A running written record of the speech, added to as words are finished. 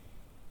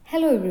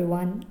Hello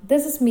everyone,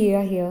 this is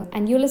Mira here,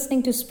 and you're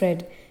listening to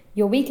Spread,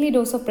 your weekly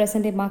dose of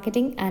present day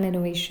marketing and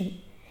innovation.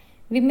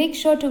 We make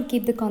sure to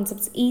keep the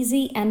concepts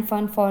easy and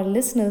fun for our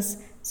listeners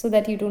so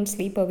that you don't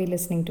sleep while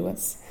listening to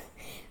us.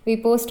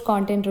 We post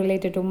content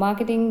related to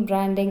marketing,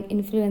 branding,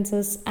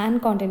 influencers,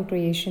 and content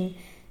creation.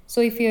 So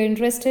if you're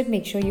interested,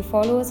 make sure you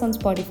follow us on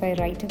Spotify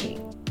right away.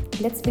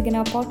 Let's begin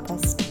our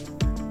podcast.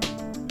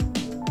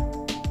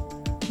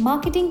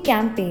 Marketing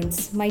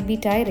campaigns might be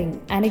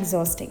tiring and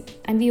exhausting,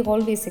 and we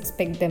always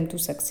expect them to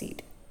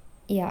succeed.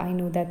 Yeah, I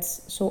know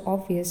that's so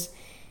obvious.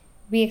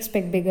 We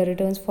expect bigger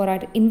returns for our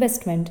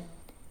investment.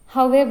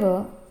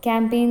 However,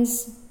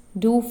 campaigns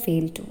do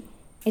fail too.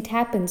 It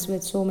happens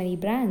with so many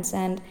brands,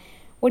 and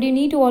what you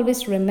need to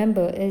always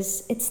remember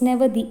is it's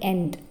never the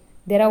end.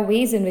 There are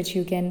ways in which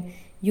you can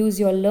use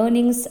your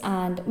learnings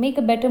and make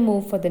a better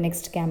move for the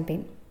next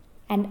campaign.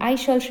 And I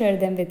shall share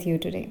them with you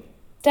today.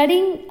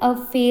 Studying a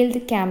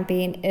failed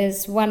campaign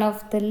is one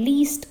of the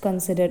least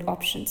considered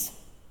options.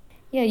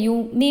 Yeah,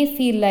 you may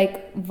feel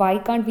like, why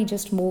can't we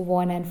just move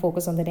on and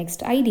focus on the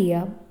next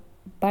idea?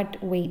 But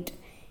wait,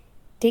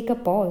 take a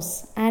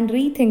pause and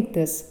rethink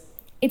this.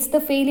 It's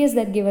the failures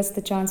that give us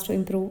the chance to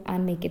improve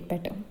and make it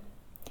better.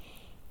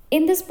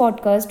 In this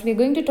podcast, we're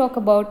going to talk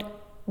about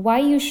why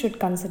you should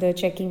consider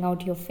checking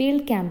out your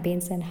failed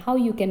campaigns and how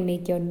you can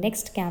make your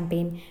next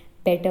campaign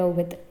better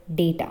with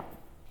data.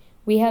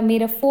 We have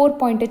made a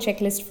 4-pointer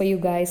checklist for you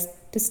guys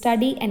to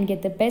study and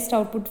get the best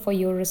output for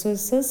your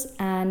resources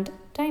and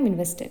time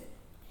invested.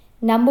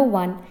 Number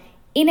 1,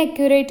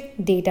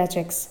 inaccurate data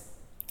checks.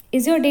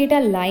 Is your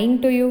data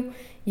lying to you?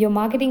 Your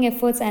marketing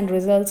efforts and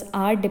results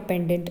are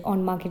dependent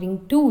on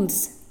marketing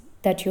tools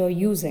that you're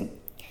using.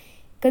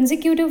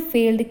 Consecutive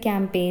failed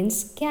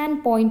campaigns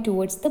can point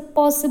towards the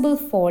possible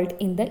fault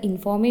in the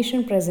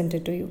information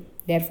presented to you.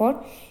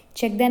 Therefore,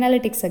 check the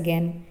analytics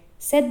again.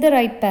 Set the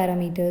right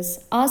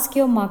parameters. Ask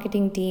your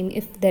marketing team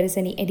if there is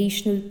any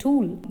additional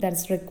tool that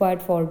is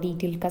required for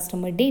detailed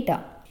customer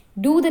data.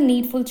 Do the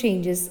needful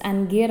changes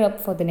and gear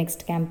up for the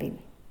next campaign.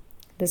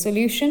 The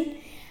solution?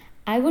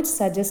 I would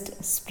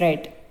suggest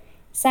Spread.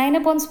 Sign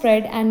up on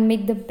Spread and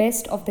make the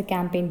best of the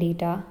campaign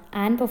data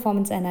and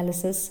performance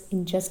analysis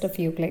in just a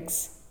few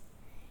clicks.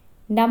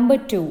 Number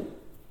 2,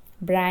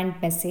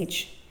 brand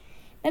message.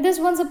 Now this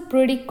one's a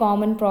pretty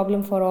common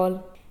problem for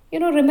all.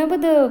 Remember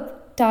the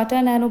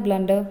Tata Nano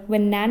blunder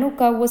when Nano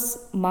car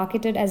was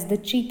marketed as the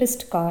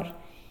cheapest car.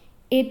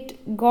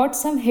 It got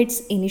some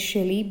hits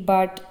initially,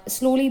 but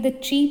slowly the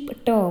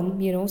cheap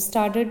term,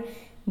 started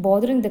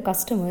bothering the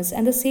customers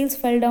and the sales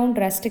fell down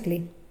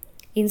drastically.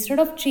 Instead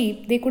of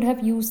cheap, they could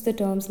have used the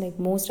terms like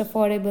most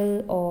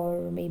affordable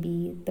or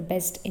maybe the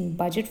best in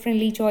budget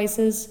friendly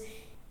choices.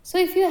 So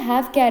if you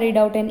have carried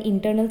out an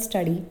internal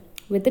study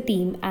with the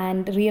team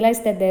and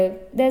realized that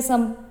there's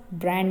some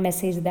brand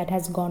message that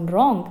has gone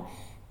wrong,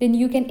 then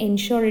you can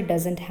ensure it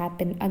doesn't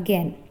happen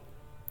again.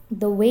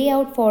 The way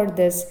out for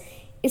this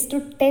is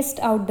to test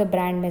out the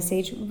brand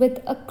message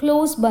with a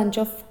close bunch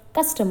of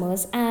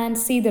customers and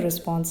see the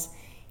response.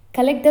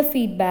 Collect the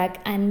feedback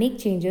and make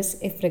changes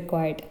if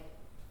required.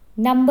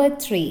 Number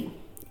 3,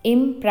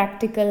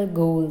 impractical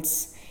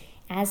goals.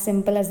 As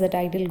simple as the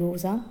title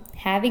goes,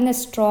 having a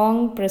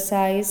strong,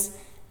 precise,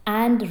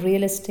 and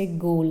realistic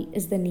goal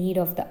is the need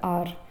of the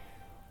hour.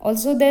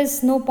 Also,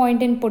 there's no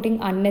point in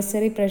putting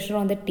unnecessary pressure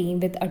on the team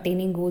with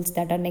attaining goals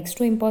that are next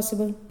to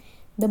impossible.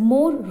 The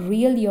more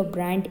real your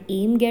brand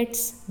aim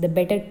gets, the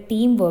better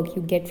teamwork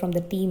you get from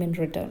the team in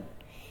return.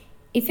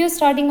 If you're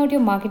starting out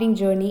your marketing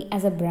journey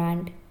as a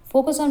brand,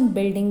 focus on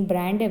building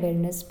brand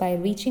awareness by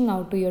reaching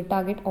out to your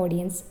target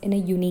audience in a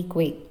unique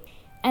way.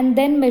 And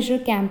then measure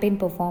campaign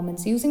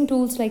performance using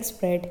tools like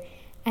Spread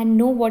and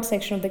know what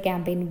section of the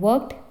campaign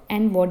worked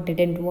and what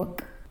didn't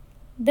work.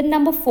 Then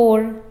number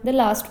 4, the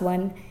last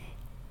one,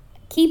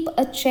 keep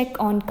a check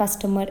on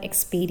customer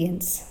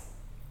experience.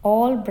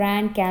 All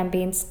brand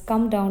campaigns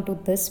come down to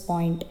this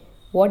point.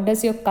 What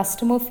does your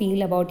customer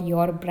feel about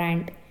your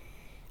brand?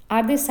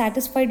 Are they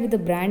satisfied with the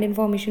brand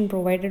information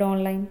provided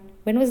online?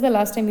 When was the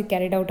last time you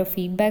carried out a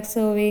feedback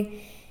survey?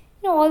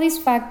 All these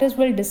factors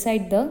will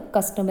decide the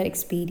customer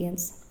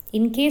experience.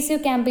 In case your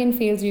campaign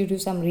fails due to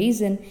some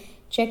reason,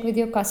 check with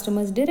your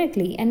customers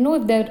directly and know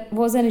if there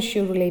was an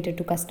issue related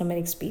to customer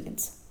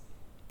experience.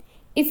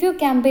 If your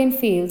campaign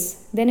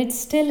fails, then it's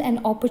still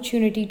an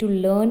opportunity to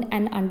learn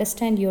and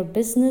understand your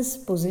business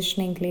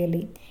positioning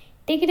clearly.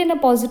 Take it in a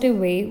positive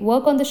way,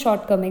 work on the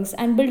shortcomings,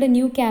 and build a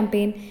new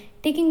campaign,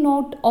 taking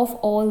note of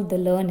all the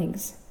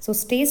learnings. So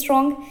stay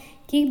strong,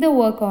 keep the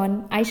work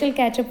on. I shall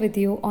catch up with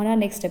you on our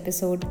next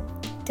episode.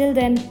 Till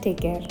then, take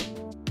care.